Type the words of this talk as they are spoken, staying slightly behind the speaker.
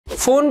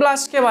Phone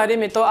blast के बारे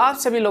में तो आप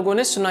सभी लोगों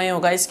ने सुना ही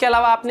होगा। इसके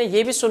अलावा आपने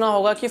ये भी सुना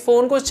होगा कि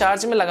फ़ोन को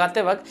चार्ज में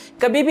लगाते वक्त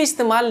कभी भी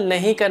इस्तेमाल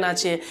नहीं करना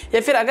चाहिए,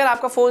 या फिर अगर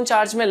आपका फ़ोन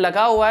चार्ज में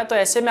लगा हुआ है तो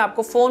ऐसे में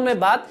आपको फ़ोन में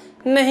बात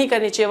नहीं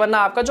करनी चाहिए, वरना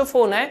आपका जो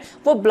फ़ोन है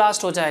वो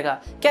ब्लास्ट हो जाएगा।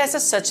 क्या ऐसा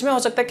सच में हो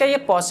सकता है? क्या ये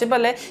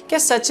पॉसिबल है? क्या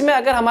सच में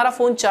अगर हमारा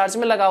फ़ोन चार्ज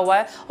में लगा हुआ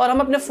है और हम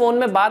अपने फ़ोन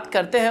में बात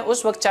करते हैं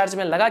उस वक्त चार्ज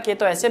में लगा के,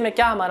 तो ऐसे में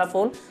क्या हमारा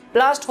फ़ोन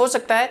ब्लास्ट हो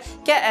सकता है?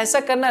 क्या ऐसा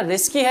करना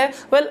रिस्की है?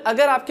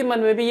 अगर आपके मन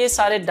में भी ये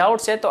सारे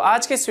डाउट्स हैं तो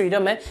आज के इस वीडियो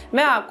में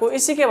मैं आपको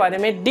इसी के बारे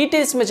में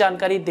डिटेल्स में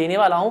जानकारी देने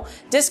वाला हूं,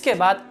 जिसके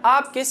बाद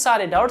आपके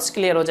सारे डाउट्स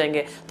क्लियर हो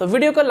जाएंगे। तो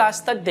वीडियो को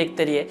लास्ट तक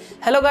देखते रहिए।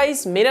 हेलो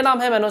गाइस, मेरा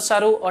नाम है मनोज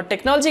सारू और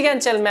टेक्नोलॉजी ज्ञान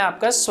चैनल में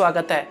आपका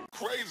स्वागत है।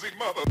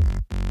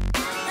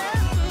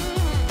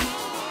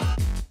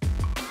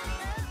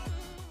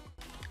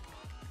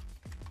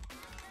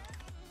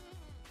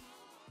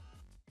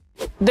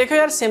 देखो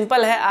यार,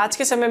 सिंपल है। आज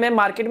के समय में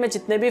मार्केट में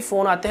जितने भी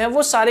फ़ोन आते हैं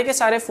वो सारे के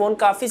सारे फ़ोन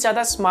काफ़ी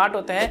ज़्यादा स्मार्ट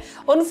होते हैं।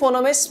 उन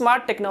फ़ोनों में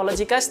स्मार्ट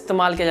टेक्नोलॉजी का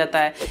इस्तेमाल किया जाता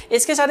है।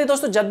 इसके साथ ही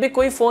दोस्तों, जब भी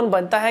कोई फ़ोन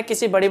बनता है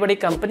किसी बड़ी बड़ी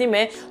कंपनी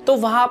में, तो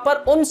वहाँ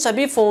पर उन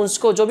सभी फ़ोन्स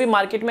को जो भी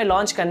मार्केट में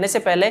लॉन्च करने से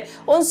पहले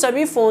उन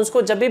सभी फ़ोन्स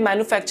को जब भी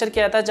मैन्युफैक्चर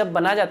किया जाता है, जब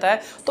बना जाता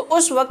है, तो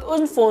उस वक्त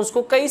उन फ़ोन्स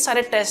को कई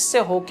सारे टेस्ट से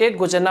होकर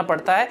गुजरना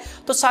पड़ता है।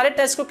 तो सारे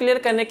टेस्ट को क्लियर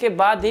करने के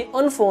बाद ही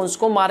उन फ़ोन्स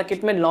को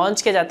मार्केट में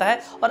लॉन्च किया जाता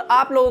है और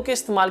आप लोगों के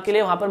इस्तेमाल के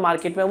लिए वहाँ पर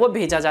मार्केट में वो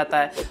भेजा जाता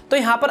है। तो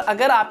यहाँ पर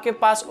अगर आपके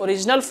पास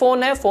ओरिजिनल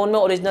फ़ोन है, फ़ोन में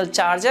ओरिजिनल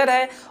चार्जर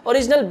है,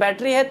 ओरिजिनल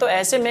बैटरी है, तो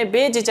ऐसे में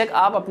बेझिझक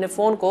आप अपने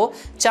फ़ोन को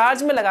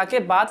चार्ज में लगा के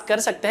बात कर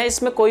सकते हैं।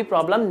 इसमें कोई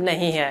प्रॉब्लम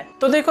नहीं है।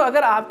 तो देखो,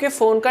 अगर आपके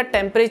फ़ोन का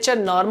टेम्परेचर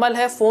नॉर्मल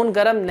है, फ़ोन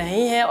गर्म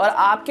नहीं है और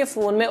आपके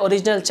फ़ोन में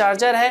ओरिजिनल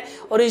चार्जर है,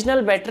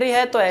 ओरिजिनल बैटरी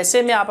है, तो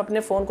ऐसे में आप अपने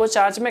फ़ोन को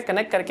चार्ज में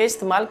कनेक्ट करके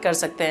इस्तेमाल कर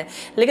सकते हैं।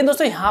 लेकिन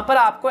दोस्तों, यहाँ पर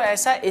आपको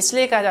ऐसा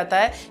इसलिए कहा जाता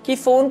है कि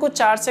फ़ोन को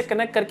चार्ज से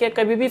कनेक्ट करके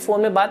कभी भी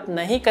फ़ोन में बात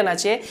नहीं करना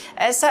चाहिए।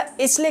 ऐसा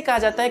इसलिए कहा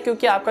जाता है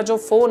क्योंकि आपका जो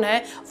फ़ोन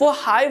है वो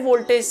हाई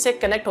वोल्टेज से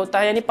कनेक्ट होता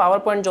है, यानी पावर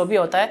पॉइंट जो भी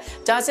होता है,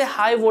 जहां से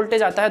हाई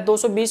वोल्टेज आता है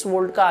 220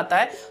 वोल्ट का आता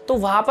है, तो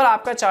वहां पर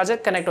आपका चार्जर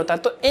कनेक्ट होता है।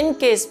 तो इन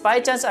केस बाय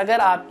चांस अगर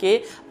आपके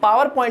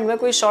पावर पॉइंट में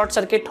कोई शॉर्ट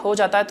सर्किट हो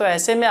जाता है तो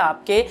ऐसे में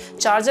आपके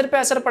चार्जर पे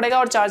असर पड़ेगा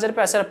और चार्जर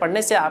पे असर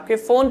पड़ने से आपके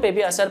फ़ोन पे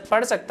भी असर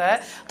पड़ सकता है।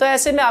 तो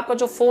ऐसे में आपका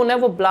जो फ़ोन है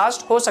वो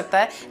ब्लास्ट हो सकता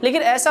है,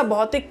 लेकिन ऐसा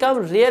बहुत ही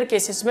कम रेयर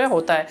केसेस में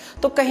होता है।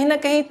 तो कहीं ना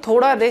कहीं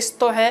थोड़ा रिस्क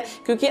तो है,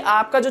 क्योंकि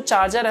आपका जो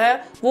चार्जर है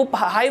वो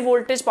हाई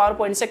वोल्टेज पावर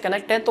पॉइंट से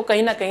कनेक्ट है, तो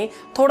कहीं ना कहीं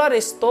थोड़ा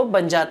रिस्क तो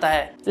बन जाता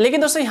है।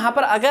 लेकिन दोस्तों, यहाँ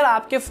पर अगर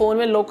आपके फ़ोन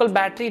में लोकल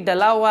बैटरी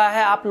डला हुआ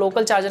है, आप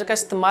लोकल चार्जर का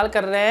इस्तेमाल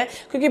कर रहे हैं,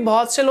 क्योंकि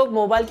बहुत से लोग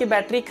मोबाइल की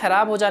बैटरी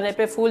ख़राब हो जाने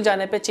पे, फूल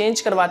जाने पे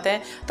चेंज करवाते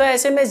हैं, तो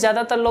ऐसे में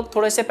ज़्यादातर लोग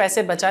थोड़े से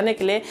पैसे बचाने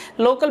के लिए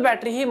लोकल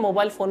बैटरी ही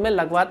मोबाइल फ़ोन में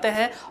लगवाते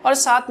हैं और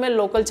साथ में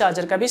लोकल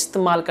चार्जर का भी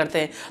इस्तेमाल करते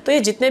हैं। तो ये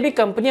जितने भी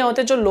कंपनियाँ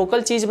होती हैं जो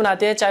लोकल चीज़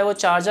बनाती है, चाहे वो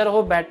चार्जर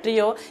हो, बैटरी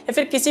हो या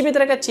फिर किसी भी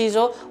तरह का चीज़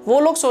हो, वो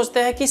लोग सोचते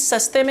हैं कि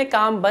सस्ते में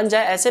काम बन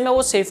जाए। ऐसे में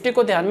वो सेफ्टी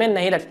को ध्यान में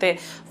नहीं रखते।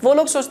 वो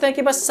लोग सोचते हैं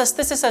कि बस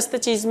सस्ते से सस्ते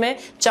चीज़ में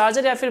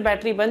चार्जर या फिर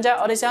बैटरी बन जाए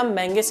और इसे हम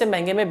महंगे से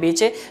महंगे में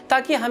बेचें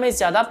ताकि हमें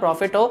ज़्यादा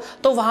प्रॉफिट हो।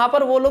 तो वहाँ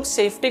पर वो लोग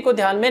सेफ्टी को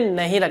ध्यान में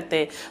नहीं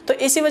रखते। तो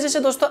इसी वजह से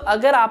दोस्तों,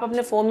 अगर आप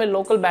अपने फ़ोन में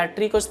लोकल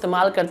बैटरी को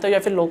इस्तेमाल करते हो या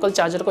फिर लोकल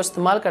चार्जर को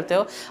इस्तेमाल करते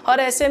हो और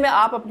ऐसे में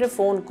आप अपने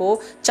फ़ोन को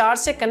चार्ज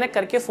से कनेक्ट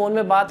करके फ़ोन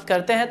में बात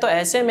करते हैं, तो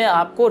ऐसे में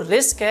आपको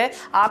रिस्क है।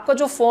 आपका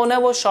जो फ़ोन है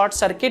वो शॉर्ट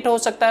सर्किट हो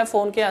सकता है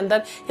फ़ोन के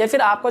अंदर, या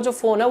फिर आपका जो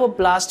फ़ोन है वो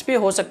ब्लास्ट भी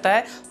हो सकता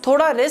है।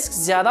 थोड़ा रिस्क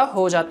ज़्यादा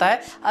हो जाता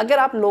है अगर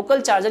आप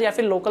लोकल चार्जर या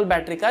फिर लोकल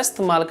बैटरी का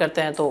इस्तेमाल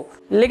करते हैं तो।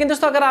 लेकिन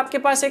दोस्तों, अगर आपके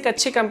पास एक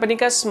अच्छी कंपनी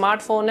का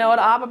स्मार्टफोन है और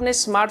आप अपने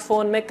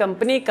स्मार्टफोन में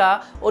कंपनी का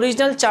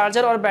ओरिजिनल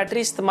चार्जर और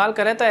बैटरी इस्तेमाल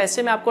करें, तो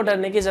ऐसे में आपको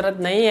डरने की ज़रूरत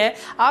नहीं है।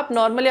 आप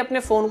नॉर्मली अपने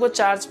फ़ोन को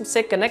चार्ज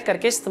से कनेक्ट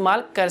करके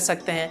इस्तेमाल कर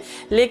सकते हैं।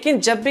 लेकिन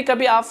जब भी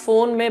कभी आप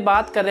फ़ोन में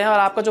बात कर रहे हैं और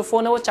आपका जो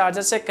फ़ोन है वो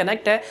चार्जर से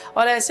कनेक्ट है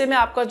और ऐसे में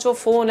आपका जो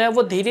फ़ोन है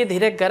वो धीरे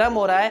धीरे गर्म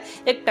हो रहा है,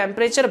 एक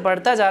टेम्परेचर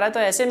बढ़ता जा रहा है, तो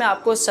ऐसे में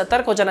आपको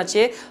सतर्क हो जाना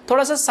चाहिए,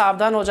 थोड़ा सा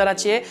सावधान हो जाना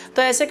चाहिए।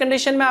 तो ऐसे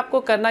कंडीशन में आपको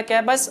करना क्या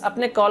है, बस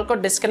अपने कॉल को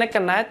डिस्कनेक्ट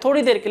करना है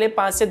थोड़ी देर के लिए,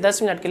 5 से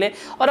 10 मिनट के लिए,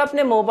 और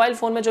अपने मोबाइल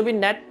फ़ोन में जो भी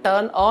नेट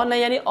टर्न ऑन है,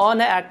 यानी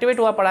ऑन है, एक्टिवेट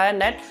हुआ पड़ा है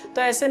नेट,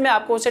 तो ऐसे में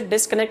आपको उसे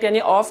डिस्कनेक्ट यानी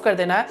ऑफ कर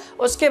देना है।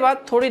 उसके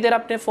बाद थोड़ी देर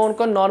अपने फ़ोन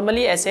को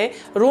नॉर्मली ऐसे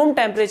रूम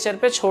टेम्परेचर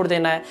पे छोड़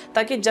देना है,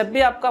 ताकि जब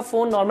भी आपका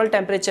फ़ोन नॉर्मल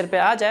टेम्परेचर पे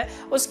आ जाए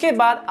उसके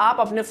बाद आप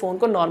अपने फ़ोन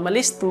को नॉर्मली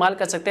इस्तेमाल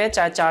कर सकते हैं,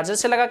 चाहे चार्जर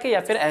से लगा के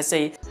या फिर ऐसे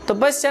ही। तो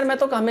बस यार, मैं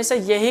तो हमेशा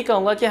यही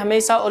कहूँगा कि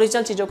हमेशा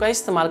ओरिजिनल चीज़ों का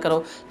इस्तेमाल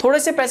करो। थोड़े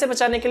से पैसे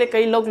बचाने के लिए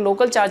कई लोग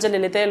लोकल चार्जर ले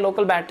लेते हैं,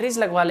 लोकल बैटरीज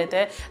लगवा लेते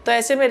हैं, तो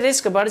ऐसे में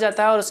रिस्क बढ़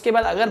जाता है और उसके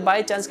बाद अगर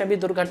बाई चांस कभी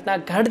दुर्घटना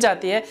घट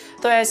जाती है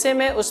तो ऐसे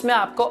में उसमें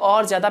आपको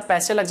और ज़्यादा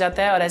पैसे लग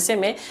जाते हैं और ऐसे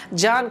में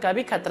जान का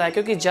भी खतरा है,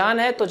 क्योंकि जान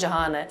है तो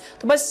जहान है।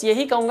 तो बस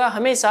यही कहूँगा,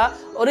 हमेशा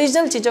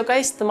ओरिजिनल चीज़ों का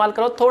इस्तेमाल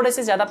करो, थोड़े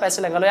से ज़्यादा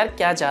पैसे लगा लो यार,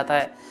 क्या जाता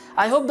है।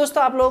 आई होप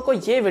दोस्तों आप लोगों को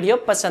ये वीडियो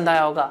पसंद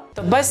आया होगा।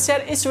 तो बस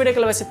यार, इस वीडियो के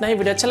लिए बस इतना ही।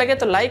 वीडियो अच्छा लगे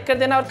तो लाइक कर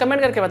देना और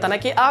कमेंट करके बताना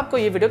कि आपको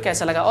ये वीडियो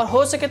कैसा लगा, और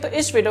हो सके तो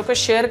इस वीडियो को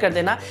शेयर कर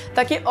देना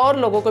ताकि और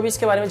लोगों को भी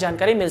इसके बारे में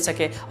जानकारी मिल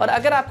सके। और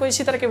अगर आपको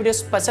इसी तरह के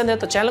वीडियोस पसंद है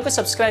तो चैनल को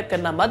सब्सक्राइब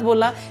करना मत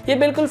भूलना, ये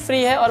बिल्कुल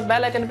फ्री है, और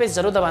बेल आइकन पे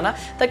जरूर दबाना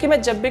ताकि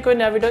मैं जब भी कोई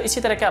नया वीडियो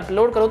इसी तरह के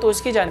अपलोड करूँ तो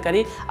उसकी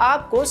जानकारी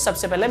आपको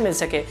सबसे पहले मिल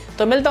सके।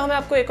 तो मिलता हूँ मैं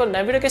आपको एक और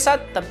नए वीडियो के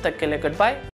साथ, तब तक के लिए गुड बाय।